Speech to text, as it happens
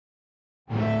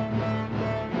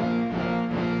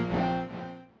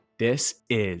This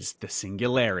is the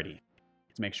Singularity.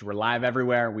 Let's make sure we're live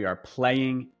everywhere. We are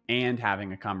playing and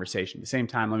having a conversation. At the same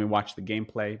time, let me watch the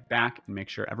gameplay back and make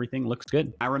sure everything looks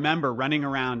good. I remember running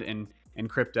around in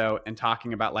crypto and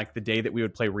talking about like the day that we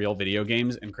would play real video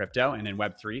games in crypto and in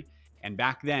Web3. And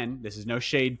back then, this is no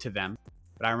shade to them,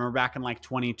 but I remember back in like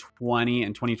 2020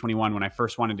 and 2021 when I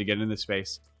first wanted to get into this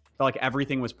space, I felt like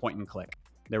everything was point and click.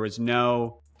 There was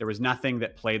nothing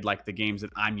that played like the games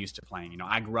that I'm used to playing. You know,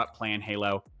 I grew up playing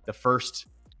Halo.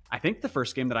 I think the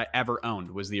first game that I ever owned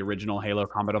was the original Halo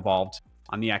Combat Evolved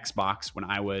on the Xbox when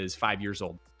I was 5 years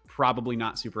old. Probably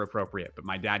not super appropriate, but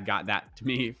my dad got that to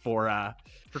me for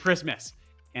Christmas.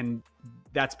 And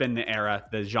that's been the era,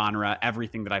 the genre,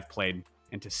 everything that I've played.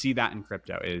 And to see that in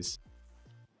crypto is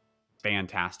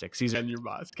fantastic. Caesar and your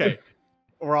boss. Okay.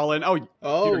 We're all in. We're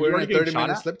in a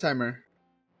 30-minute slip timer.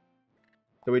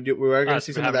 So we are going to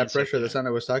see some of that pressure that Sana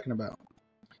was talking about.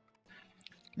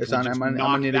 It's on. I'm going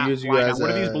to need to use you as what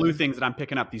are these blue things that I'm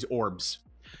picking up? These orbs.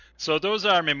 So those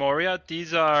are Memoria.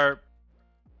 These are,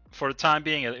 for the time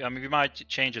being, I mean, we might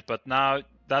change it, but now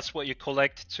that's what you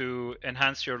collect to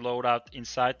enhance your loadout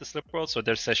inside the slip world. So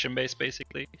they're session-based,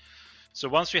 basically. So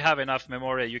once we have enough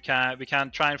Memoria, we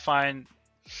can try and find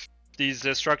these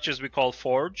structures we call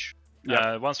Forge.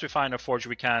 Yep. Once we find a Forge,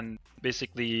 we can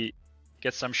basically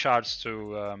get some shards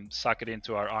to suck it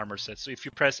into our armor set. So if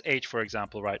you press H, for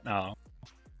example, right now,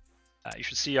 you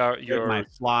should see your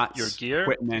slots, your gear.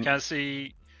 Equipment. You can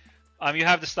see, you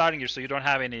have the starting gear, so you don't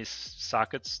have any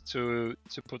sockets to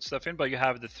put stuff in, but you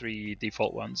have the 3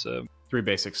 default ones. 3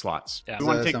 basic slots. Yeah. Do we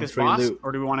want to take this boss,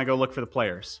 or do we want to go look for the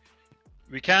players?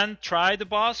 We can try the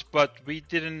boss, but we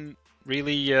didn't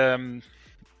really,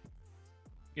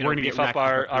 beef up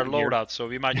our loadout, so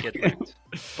we might get wrecked.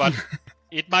 But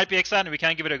it might be exciting. We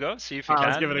can give it a go. See if we can.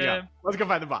 Let's give it a go. Let's go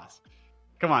find the boss.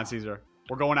 Come on, Caesar.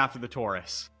 We're going after the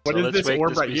Taurus. What so is this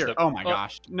orb right here? Oh my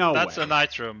gosh. No That's way. a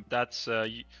Nitrum. That's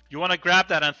you want to grab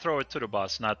that and throw it to the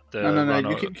boss, not no.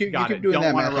 You keep doing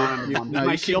that, man.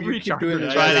 My shield recharge.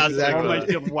 Try that exactly. My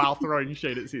shield while throwing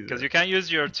shade at Caesar. Because you can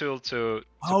use your tool to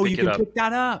you pick can it up. pick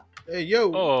that up. Hey,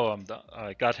 yo. Oh,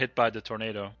 I got hit by the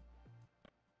tornado.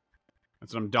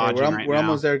 That's what I'm dodging right now. We're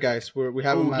almost there, guys. We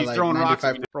have him at like throwing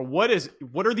 95. rocks. Bro,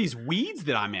 what are these weeds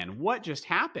that I'm in? What just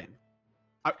happened?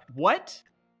 What?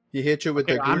 He hit you with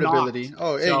the Groot ability.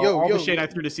 Oh, hey, so yo. All the shade I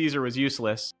threw to Caesar was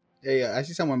useless. Hey, I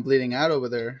see someone bleeding out over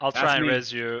there. I'll try and res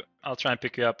you. I'll try and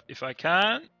pick you up if I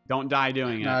can. Don't die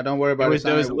doing it. Nah, don't worry about it.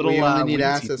 We only need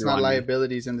assets, not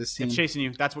liabilities in this scene. It's chasing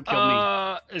you. That's what killed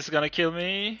me. It's gonna kill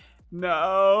me. No.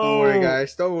 Don't worry,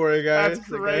 guys. That's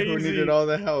the crazy. guy who needed all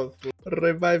the health.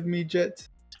 Revive me, Jet.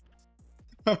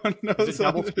 Oh no! Is it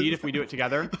double speed if we do it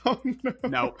together? Oh no!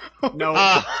 No.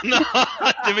 No.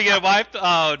 Did we get wiped?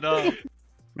 Oh no!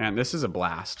 Man, this is a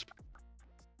blast.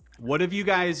 What have you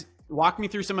guys... Walk me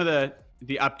through some of the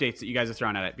updates that you guys have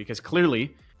thrown at it, because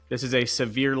clearly this is a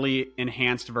severely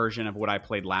enhanced version of what I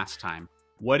played last time.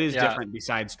 What is different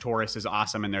besides Taurus is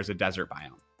awesome and there's a desert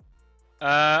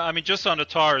biome? Just on the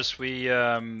Taurus, we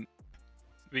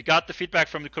got the feedback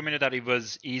from the community that it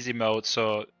was easy mode,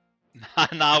 so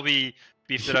now we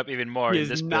beefed it up even more. It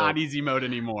is not easy mode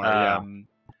anymore.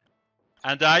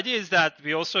 And the idea is that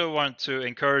we also want to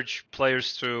encourage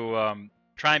players to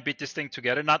try and beat this thing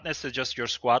together, not necessarily just your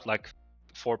squad, like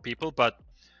 4 people, but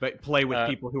play with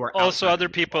people who are also other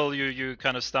people you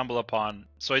kind of stumble upon.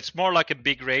 So it's more like a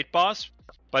big raid boss,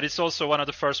 but it's also one of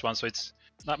the first ones, so it's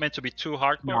not meant to be too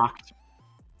hardcore.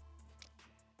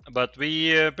 But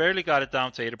we barely got it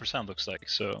down to 80%, looks like.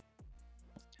 So,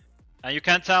 and you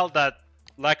can tell that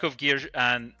lack of gear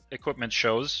and equipment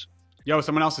shows. Yo,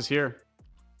 someone else is here.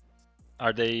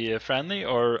 Are they friendly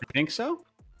or? I think so.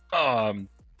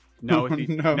 No,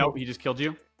 he just killed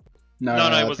you. No,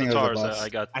 it was the Taurus. I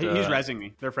got. He's rezzing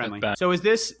me. They're friendly. So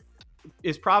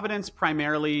is Providence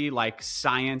primarily like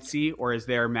science-y, or is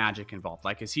there magic involved?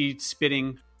 Like, is he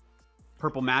spitting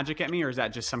purple magic at me, or is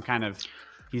that just some kind of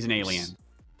he's an alien?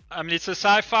 I mean, it's a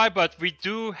sci-fi, but we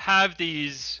do have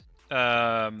these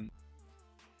kind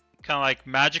of like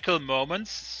magical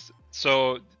moments.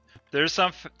 So there's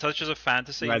some touches of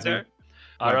fantasy in there.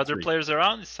 Are other players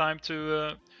around? It's time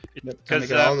to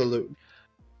get all the loot.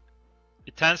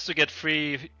 It tends to get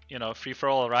free for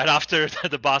all right after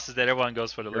the boss is dead. Everyone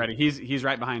goes for the loot. Ready? He's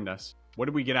right behind us. What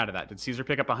did we get out of that? Did Caesar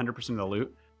pick up 100% of the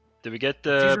loot? Did we get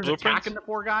the blueprint? Attacking the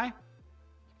poor guy?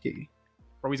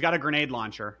 Or he's got a grenade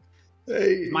launcher.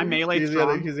 Hey, my melee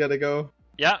strong? He's gotta go.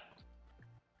 Yeah.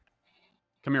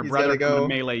 Come here, brother. I'm gonna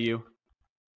melee you.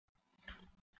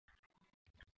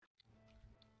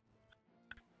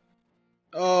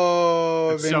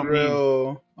 Oh, Vindril.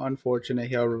 So unfortunate.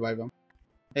 He'll revive him.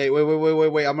 Hey, wait.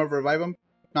 I'm gonna revive him.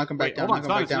 Knock him back down. Hold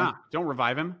on, Don't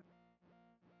revive him.